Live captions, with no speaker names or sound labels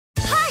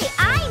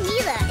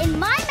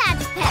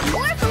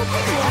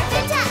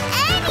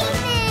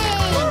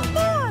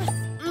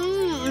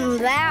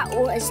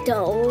was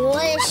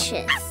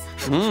delicious.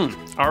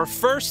 Our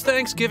first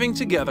Thanksgiving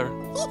together.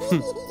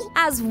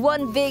 As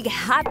one big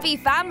happy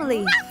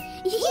family.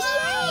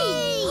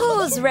 Yay!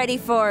 Who's ready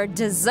for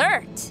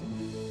dessert?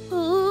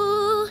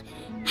 Ooh,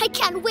 I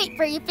can't wait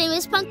for your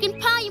famous pumpkin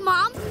pie,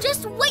 Mom.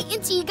 Just wait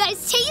until you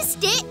guys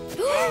taste it.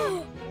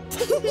 Oh,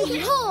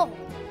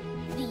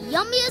 the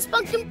yummiest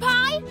pumpkin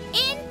pie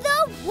in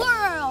the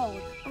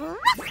world.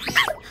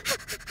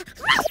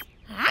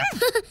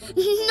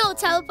 No,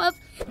 Telepup.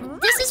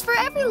 This is for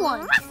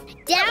everyone.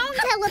 Down,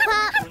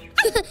 Telepup.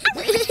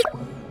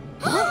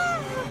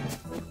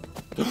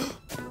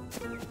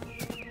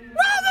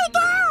 Where they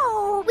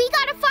go? We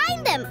gotta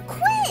find them,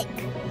 quick!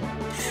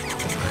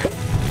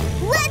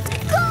 Let's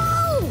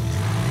go!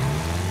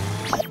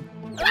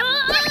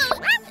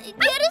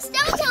 Get us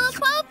down,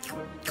 Telepup.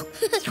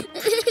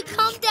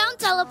 Calm down,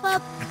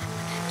 Telepup.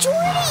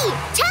 Jordie!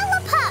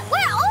 Telepup!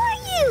 Where are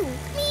you?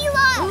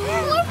 Mila!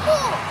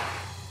 Orphle!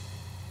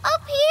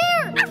 Up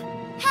here!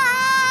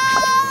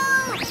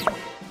 Help!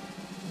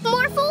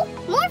 Morphle,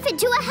 morph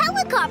into a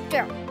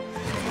helicopter.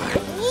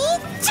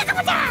 Leave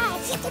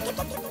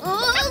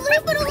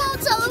it alone,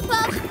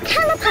 Telepup.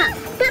 Telepup,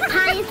 the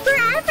pie is for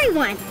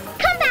everyone.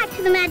 Come back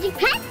to the Magic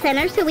Pet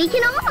Center so we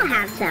can all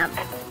have some.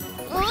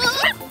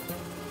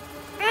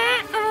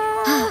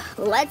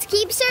 Let's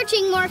keep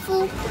searching,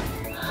 Morphle.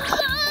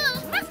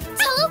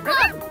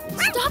 Telepup,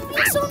 stop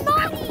being so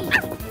naughty.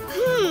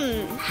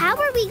 How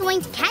are we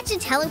going to catch a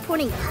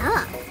teleporting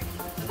pup?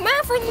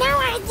 Morphle, no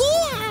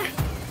idea.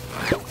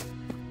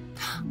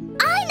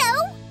 I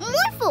know!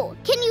 Morphle,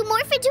 can you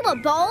morph into a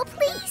ball,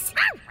 please?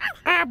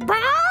 A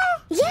ball?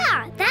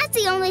 Yeah, that's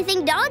the only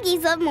thing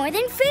doggies love more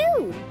than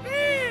food.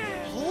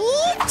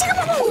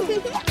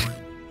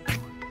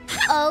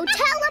 Oh,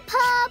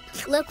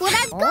 Telepup, look what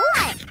I've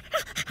got.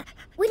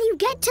 When you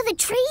get to the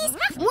trees,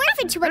 morph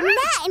into a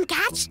net and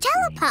catch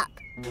Telepup.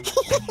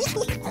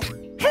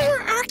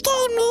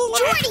 Okay, Mila.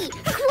 Jordie,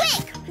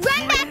 quick,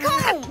 run back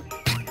home.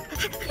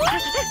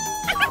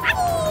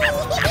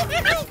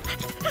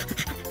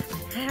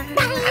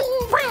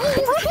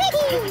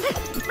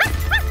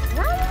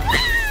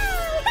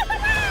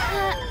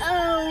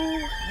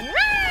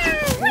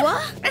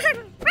 What?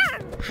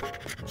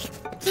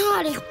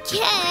 Not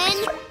again.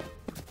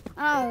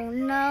 Oh,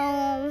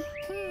 no.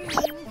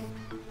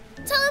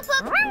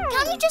 Telepup,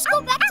 can we just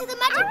go back to the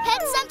Magic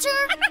Pet Center?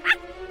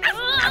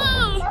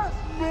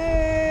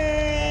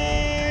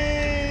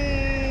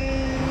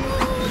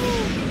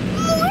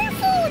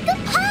 Morphle, the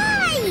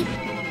pie!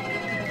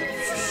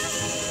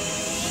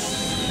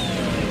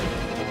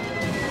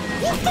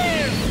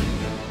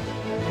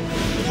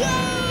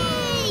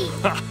 Yay!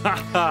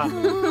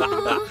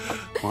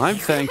 I'm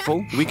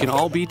thankful we can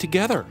all be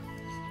together.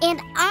 And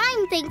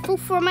I'm thankful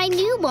for my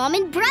new mom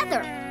and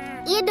brother.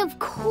 And of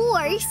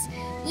course,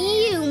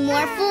 you,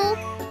 Morphle.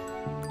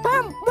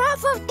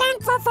 Morphle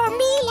thankful for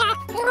Mila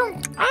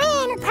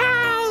and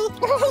pie.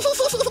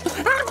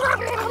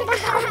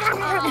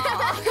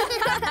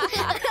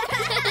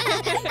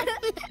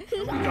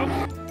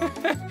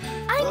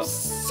 I'm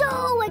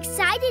so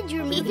excited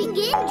you're moving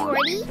in,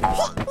 Jordie.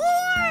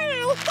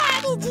 Yeah,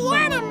 Daddy's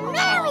gonna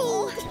marry.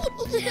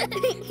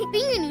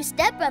 Being a new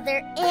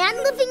stepbrother and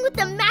living with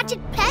the Magic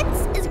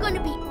Pets is going to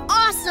be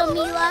awesome,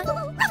 Mila.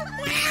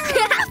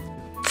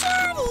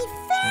 Jordie,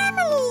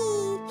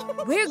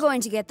 family! We're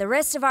going to get the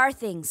rest of our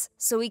things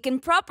so we can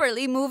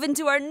properly move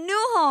into our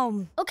new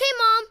home. Okay,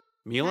 Mom.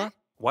 Mila,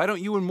 why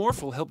don't you and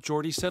Morphle help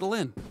Jordie settle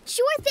in?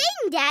 Sure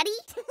thing, Daddy.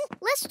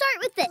 Let's start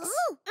with this.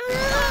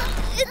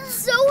 It's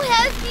so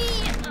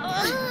heavy.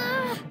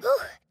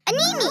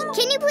 Animi,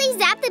 can you please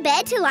zap the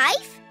bed to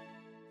life?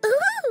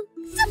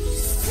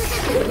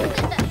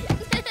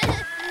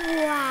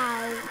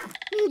 Wow.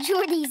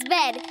 Jordie's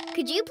bed.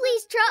 Could you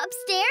please trot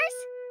upstairs?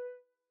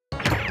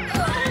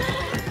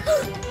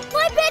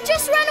 My bed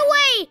just ran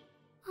away!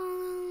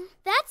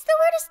 That's the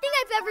weirdest thing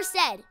I've ever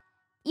said.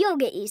 You'll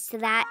get used to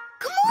that.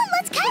 Come on,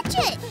 let's catch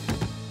it!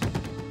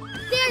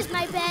 There's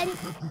my bed.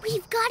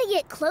 We've got to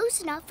get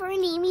close enough for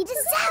Animi to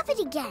zap it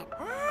again.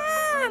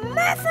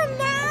 Muffin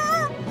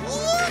now!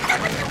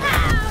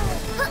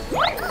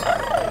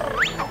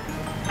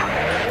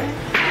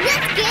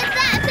 Let's get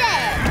that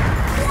bed!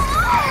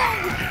 Whoa!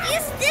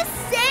 Is this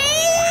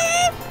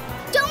safe?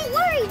 Don't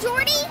worry,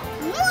 Jordie.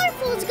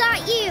 Morphle's got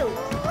you.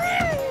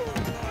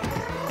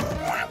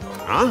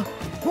 Huh?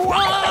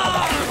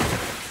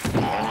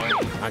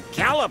 A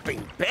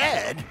galloping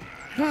bed?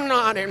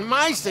 Not in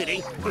my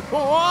city. Whoa!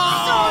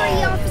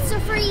 Sorry, Officer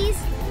Freeze.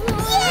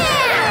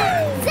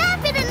 Yeah!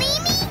 Zap it,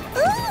 Animi!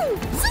 Ooh!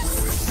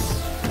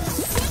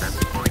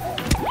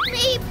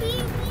 Maybe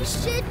we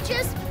should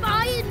just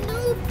buy a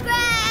new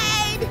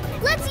bed.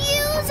 Let's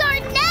use our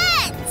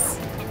nets.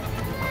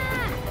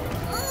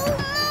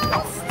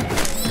 Almost.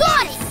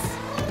 Got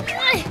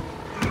it!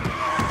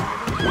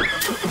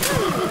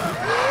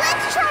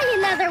 Let's try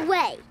another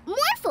way.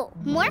 Morphle,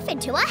 morph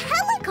into a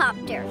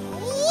helicopter.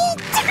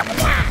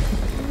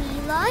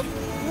 Mila,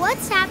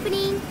 what's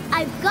happening?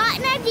 I've got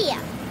an idea,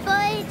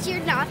 but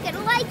you're not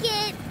gonna like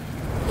it.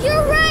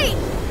 You're right!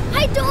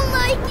 I don't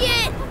like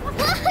it!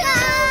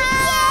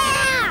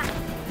 Yeah!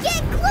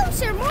 Get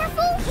closer,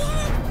 Morphle!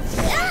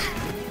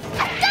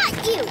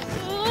 Got you!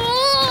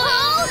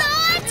 Hold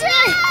on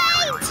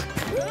tight!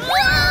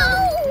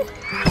 Whoa!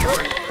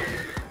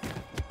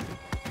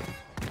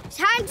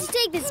 Time to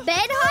take this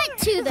bed hunt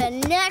to the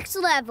next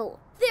level.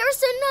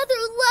 There's another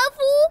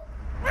level?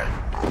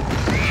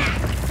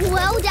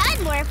 Well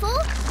done,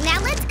 Morphle. Now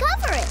let's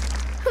cover it.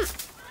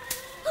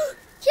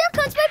 Here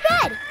comes my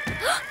bed.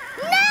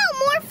 Now,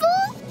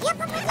 Morphle!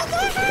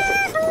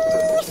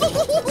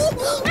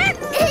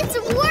 It's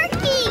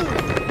working!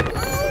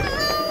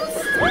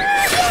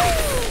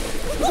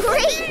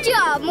 Great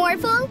job,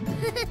 Morphle.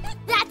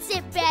 That's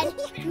it, bed.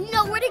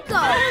 Nowhere to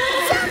go.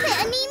 Stop it,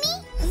 Animi.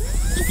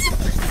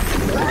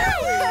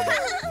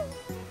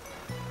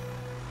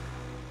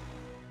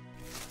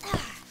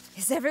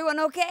 Is everyone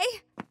okay?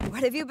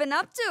 What have you been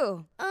up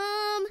to?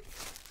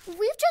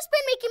 We've just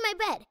been making my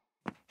bed.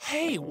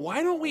 Hey,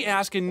 why don't we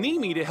ask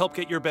Animi to help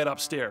get your bed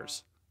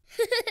upstairs?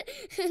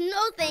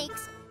 No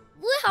thanks.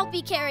 We'll help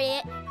you carry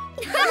it.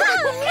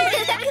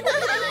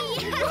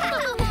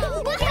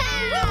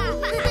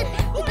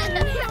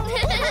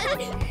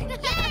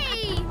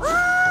 Yay!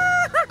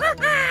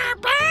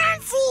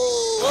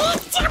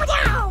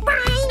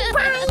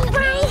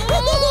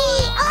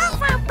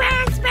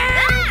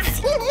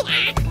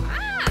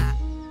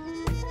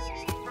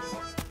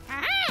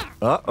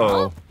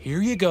 Uh-oh. Here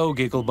you go,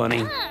 Giggle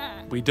Bunny.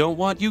 We don't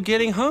want you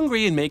getting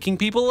hungry and making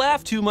people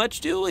laugh too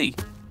much, do we?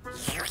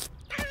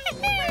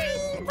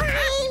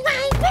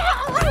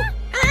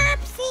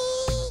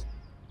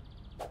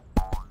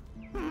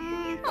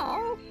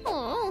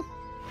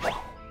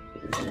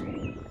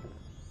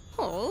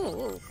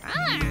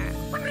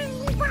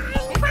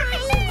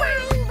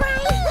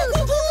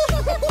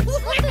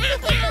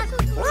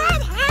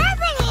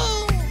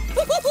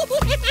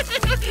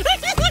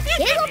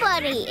 Giggle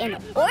Bunny and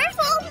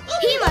Orphle?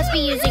 He must be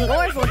using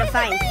Orphle to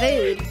find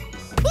food.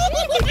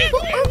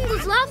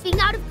 Orphle's laughing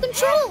out of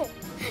control.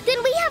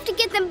 Then we have to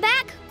get them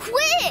back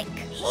quick.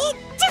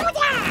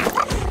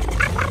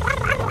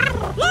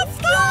 Let's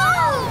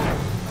go!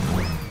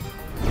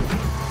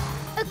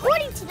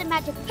 According to the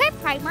Magic Pet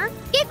Primer,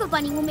 Giggle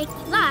Bunny will make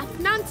you laugh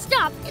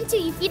non-stop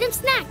until you feed him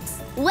snacks.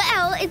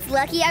 Well, it's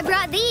lucky I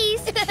brought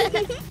these.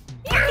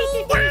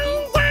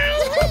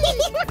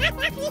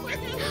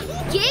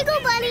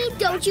 Giggle Bunny,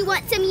 don't you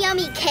want some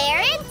yummy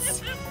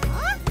carrots?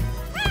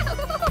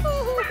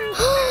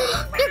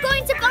 They're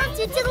going to bounce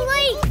into the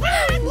lake.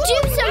 Do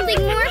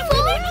something,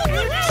 Morphle.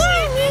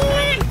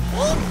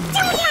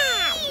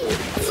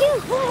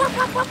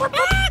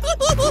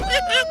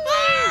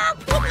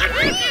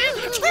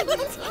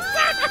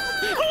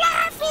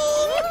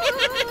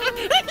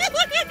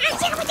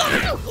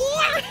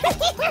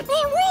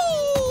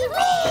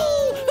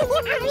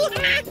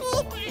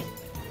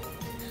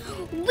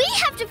 We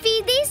have to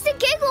feed these to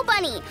Giggle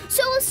Bunny,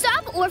 so we'll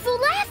stop Orphle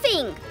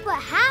laughing.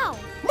 But how?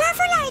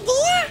 Morphle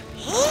idea!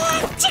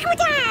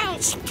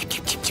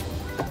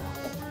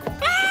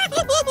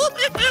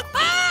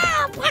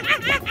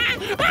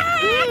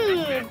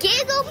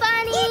 Giggle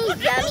Bunny,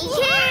 yummy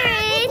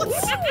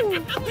carrots!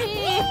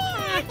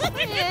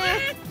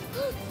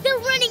 They're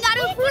running out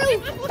of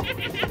room!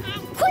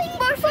 Quick,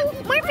 Morphle!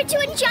 Morph into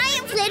a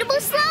giant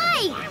inflatable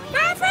slide!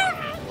 Morphle!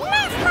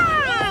 Lift off!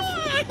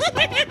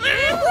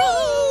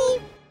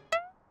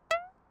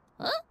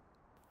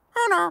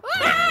 Oh no!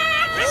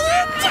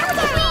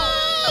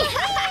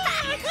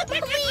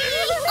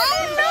 Oh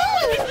no!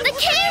 The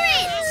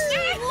carrots!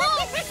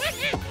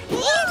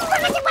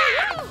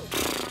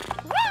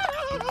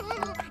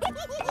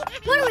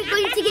 What are we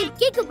going to give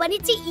Giggle Bunny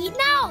to eat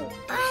now?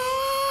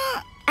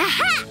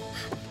 Aha!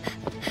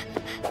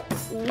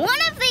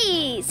 One of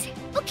these!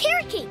 Oh,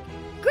 carrot cake!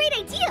 Great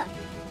idea!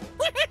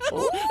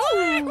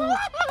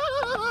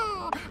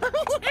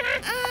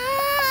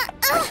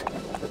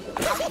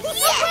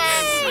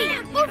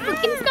 Yay! Orphle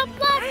can stop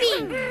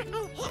laughing!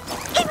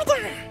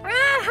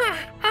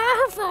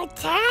 Orphle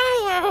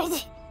tired!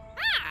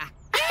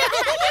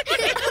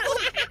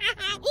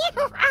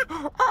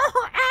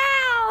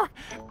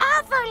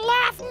 Orphle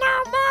laugh no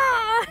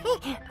more!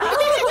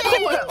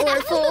 Poor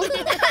Orphle!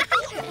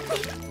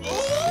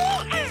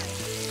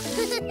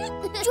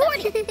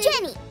 Jordie,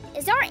 Jenny,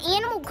 is our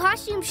animal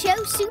costume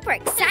show super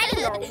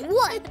exciting or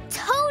what?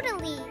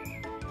 Totally!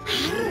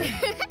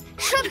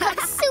 I'm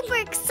super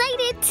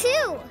excited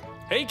too!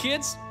 Hey,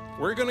 kids.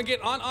 We're gonna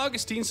get Aunt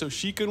Augustine so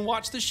she can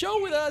watch the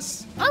show with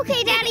us.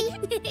 Okay, Daddy.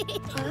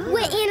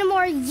 What animal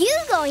are you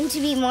going to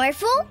be,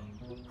 Morphle?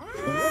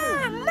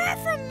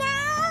 Morphle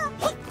now!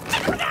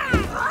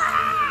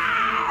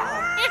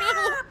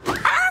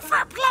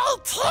 Orphle play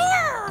too!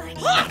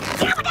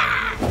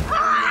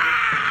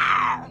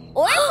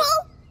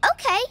 Orphle?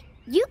 Okay,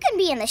 you can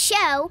be in the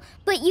show,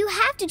 but you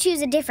have to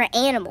choose a different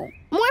animal.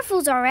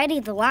 Morphle's already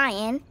the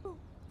lion.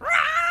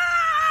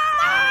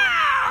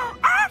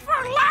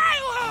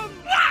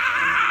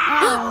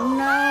 Oh,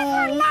 no.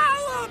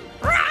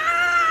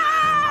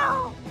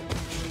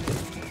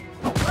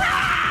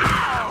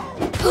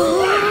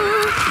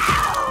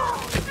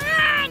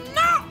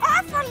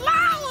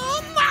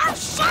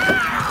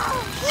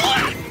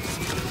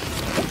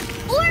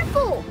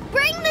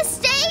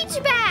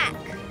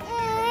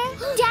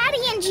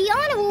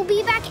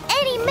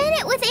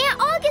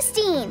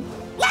 Augustine.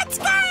 Let's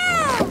go!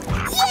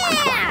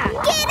 Yeah!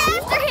 Get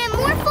after him,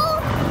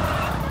 Morphle!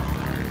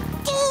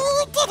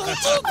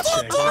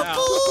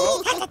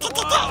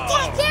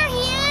 There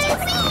he is!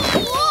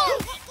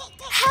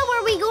 How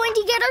are we going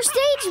to get our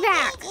stage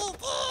back?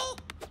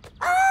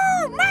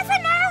 Oh,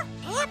 Morphle now!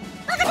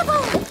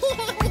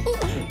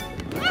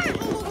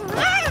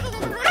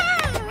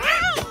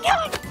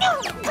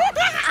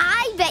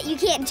 I bet you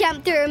can't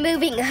jump through a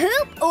moving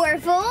hoop,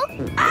 Orphle.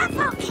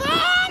 Orphle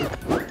can!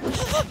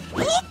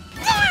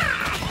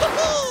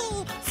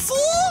 See?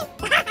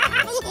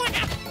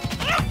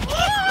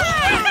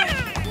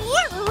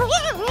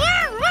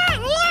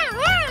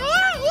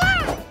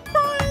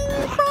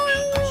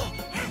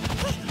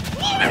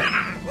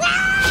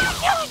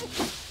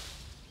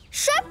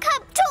 Shrub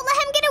Cup, don't let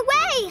him get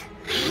away!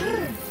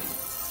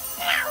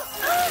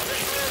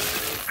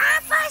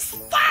 Orphle's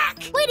stuck!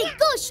 Way to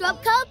go, Shrub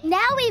Cup!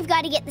 Now we've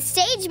got to get the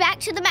stage back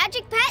to the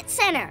Magic Pet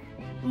Center.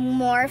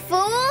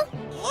 Morphle?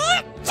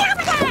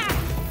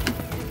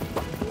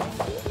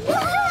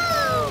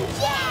 Woohoo!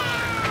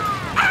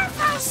 Yeah!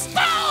 Orphle's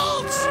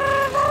stage!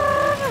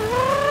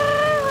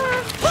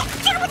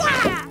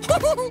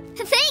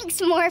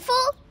 Thanks,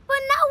 Morphle.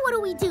 But now what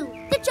do we do?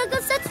 The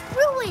juggle set's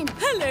ruined.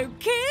 Hello,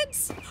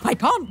 kids. I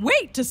can't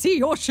wait to see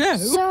your show.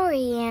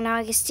 Sorry, Aunt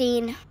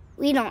Augustine.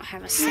 We don't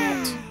have a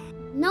set.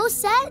 No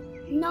set,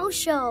 no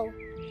show.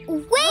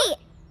 Wait!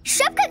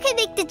 Shrubka can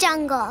make the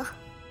jungle.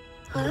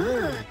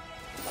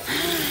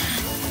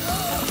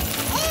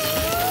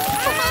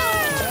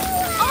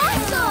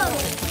 Awesome!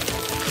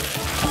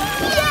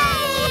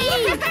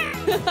 Yay!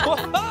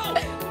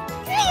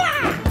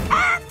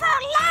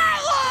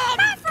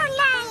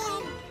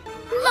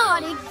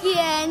 Not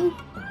again.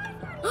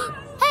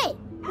 Hey,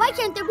 why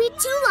can't there be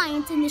 2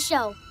 lions in the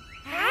show?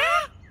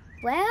 Huh?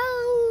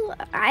 Well,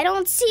 I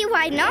don't see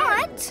why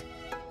not.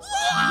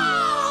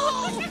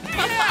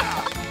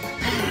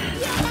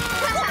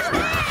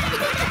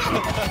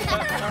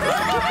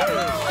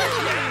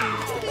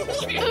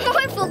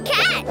 Morphle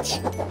catch!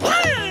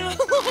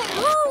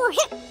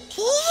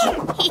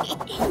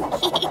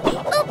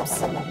 Oops.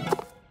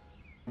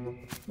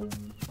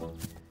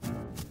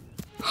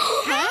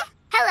 Huh?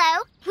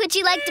 Hello. Would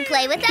you like to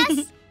play with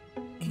us?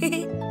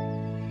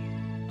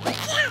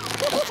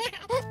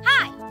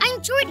 Hi,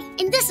 I'm Jordie,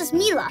 and this is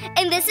Mila.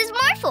 And this is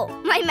Morphle,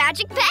 my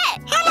magic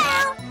pet.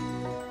 Hello.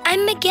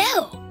 I'm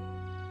Miguel.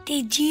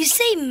 Did you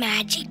say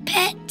magic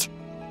pet?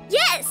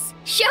 Yes.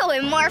 Show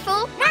him,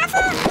 Morphle.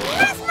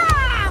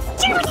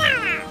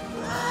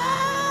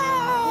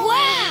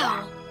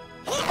 Wow!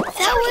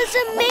 That was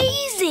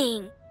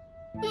amazing.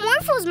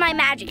 Morphle's my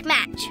magic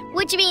match,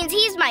 which means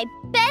he's my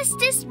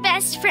bestest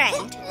best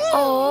friend.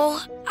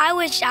 Oh, I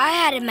wish I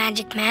had a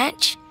magic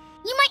match.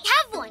 You might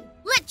have one.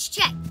 Let's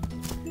check.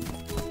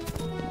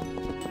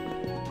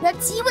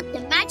 Let's see what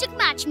the magic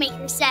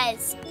matchmaker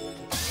says.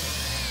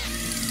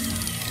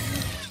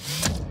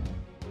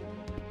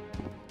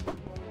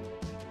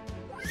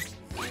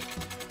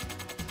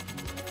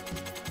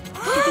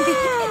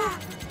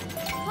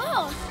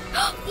 Oh,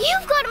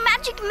 you've got a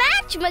magic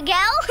match,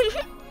 Miguel.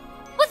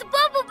 With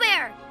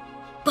Bubblebear.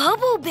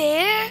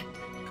 Bubblebear?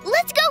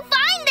 Let's go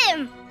find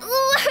him.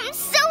 Ooh, I'm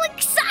so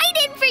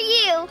excited for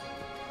you.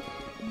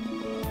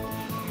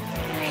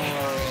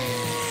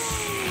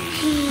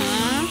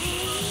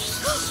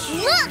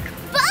 Look,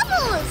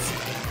 Bubbles!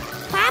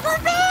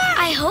 Bubblebear!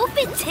 I hope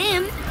it's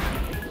him.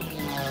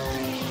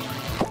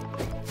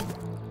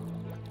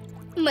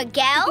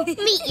 Miguel,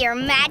 meet your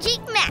magic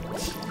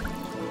match.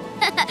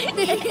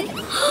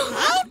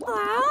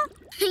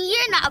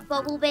 You're not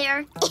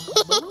Bubblebear.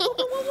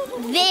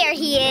 There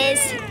he is.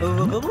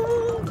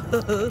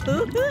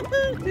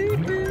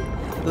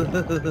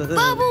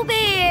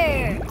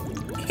 Bubblebear!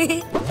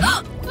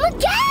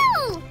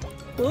 Miguel!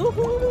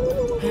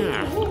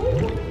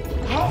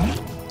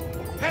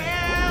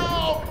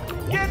 Help!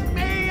 Get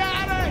me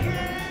out of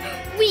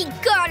here! We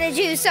gotta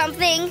do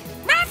something.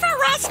 Morphle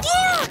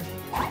rescue!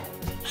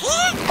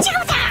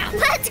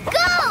 Let's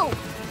go!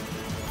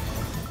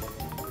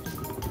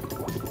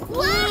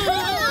 Whoa!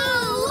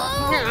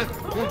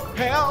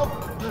 Help!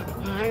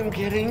 I'm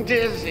getting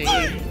dizzy.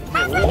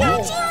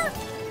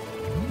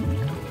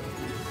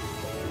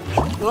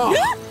 Oh,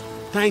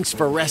 thanks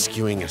for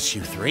rescuing us,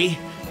 you 3.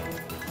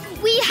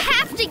 We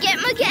have to get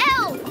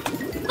Miguel!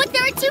 But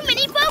there are too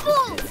many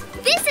bubbles!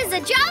 This is a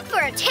job for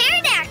a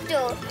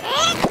pterodactyl!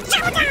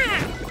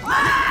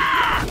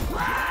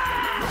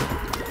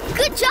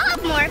 Good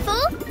job,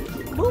 Morphle!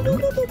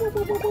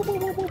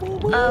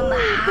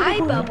 Hi,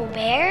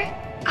 Bubblebear.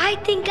 I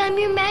think I'm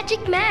your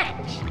magic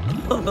match.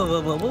 Yay!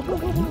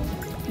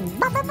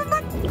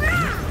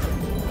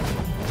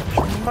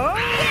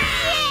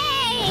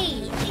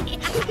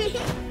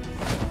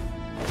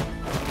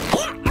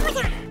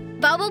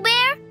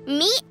 Bubblebear,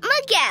 meet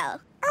Miguel.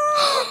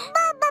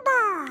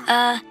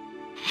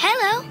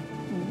 Hello.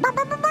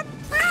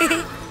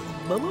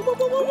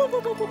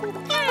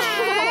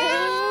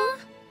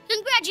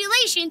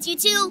 Congratulations, you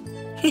two.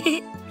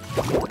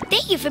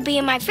 Thank you for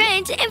being my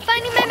friends and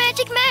finding my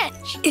magic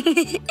match.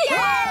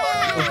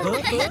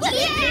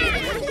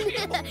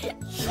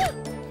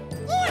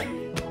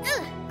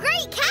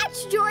 Great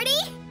catch,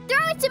 Jordie.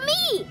 Throw it to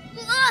me.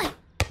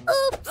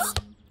 Oops.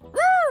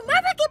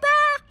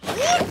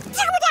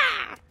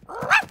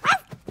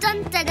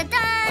 Dun dun dun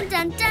dun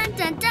dun dun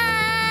dun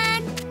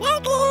dun.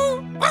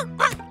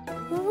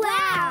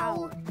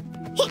 Wow.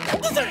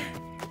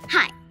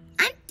 Hi,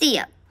 I'm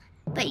Theo,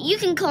 but you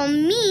can call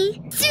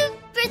me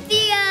Super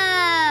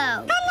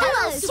Theo.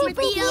 Hello, Super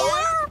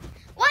Theo.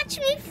 Watch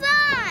me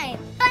fly.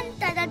 Dun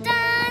dun dun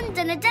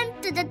dun dun dun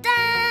dun dun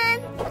dun.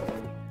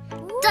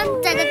 Dun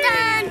dun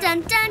dun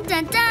dun dun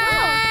dun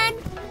dun.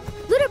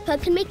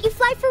 Litterpug can make you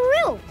fly for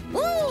real.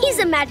 He's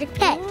a magic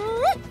pet.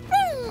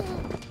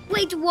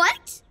 Wait,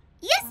 what?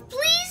 Yes,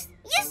 please.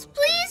 Yes,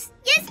 please.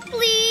 Yes,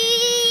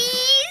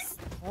 please.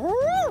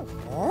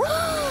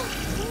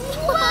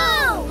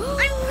 Whoa!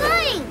 I'm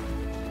flying.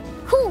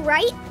 Cool,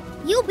 right?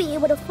 You'll be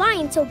able to fly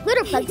until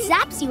Litterpug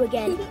zaps you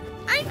again.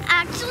 I'm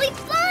actually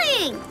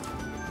flying.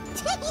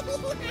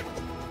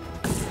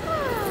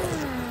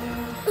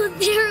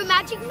 They're a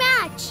magic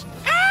match.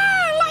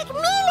 Like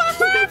Mila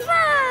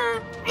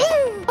forever.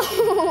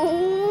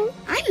 Oh.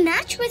 I'm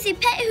matched with a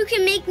pet who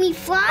can make me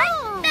fly.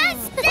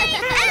 Best day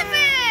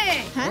ever.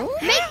 Huh?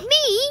 Make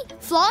me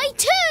fly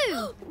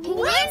too.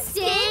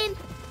 Winston.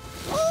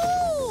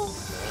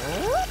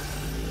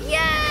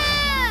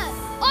 Yeah!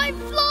 I'm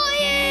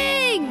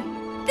flying.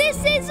 This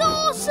is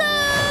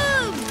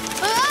awesome.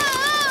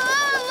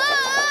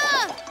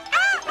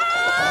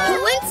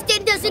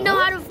 Winston doesn't know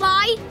how to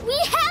fly. We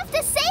have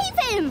to save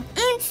him.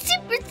 And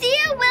Super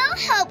Theo will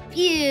help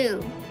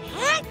you.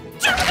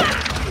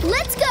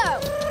 Let's go.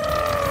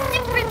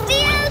 Super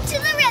Theo to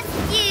the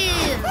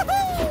rescue.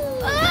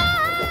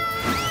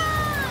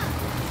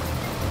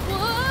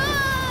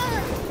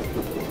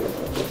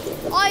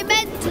 I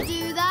meant to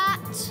do that.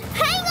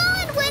 Hang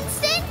on,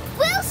 Winston.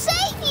 We'll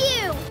save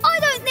you. I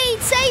don't need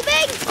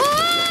saving.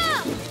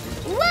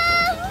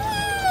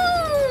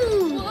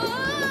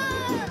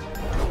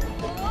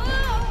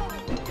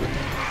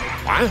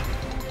 What?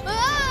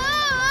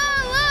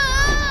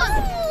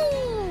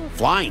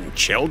 Flying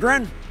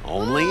children?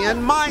 Only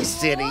in my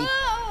city.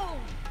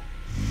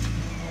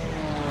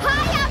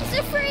 Hi,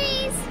 Hamster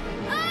Freeze.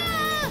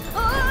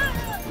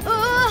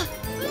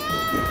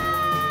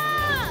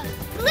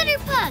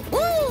 Litterpug,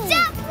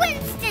 zap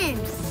Winston.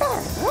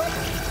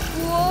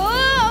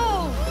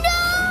 Whoa! No!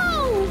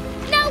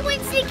 Now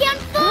Winston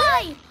can't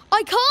fly.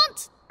 I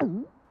can't.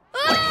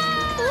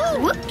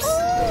 Whoops.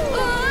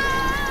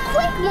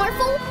 Quick,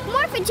 Morphle,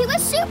 morph into a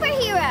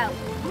superhero.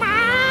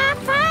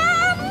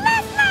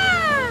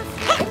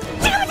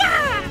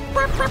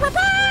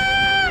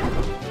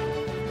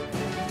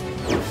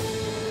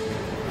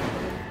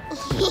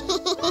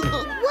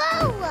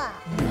 Whoa!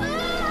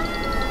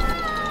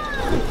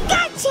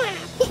 Gotcha.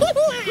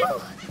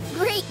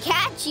 Great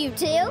catch, you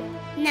two.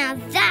 Now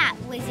that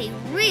was a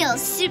real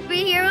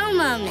superhero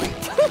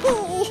moment.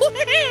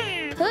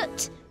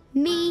 Put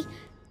me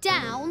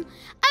down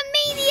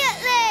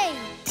immediately.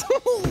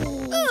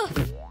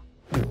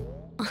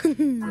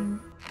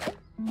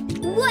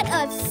 What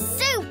a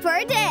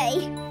super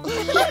day.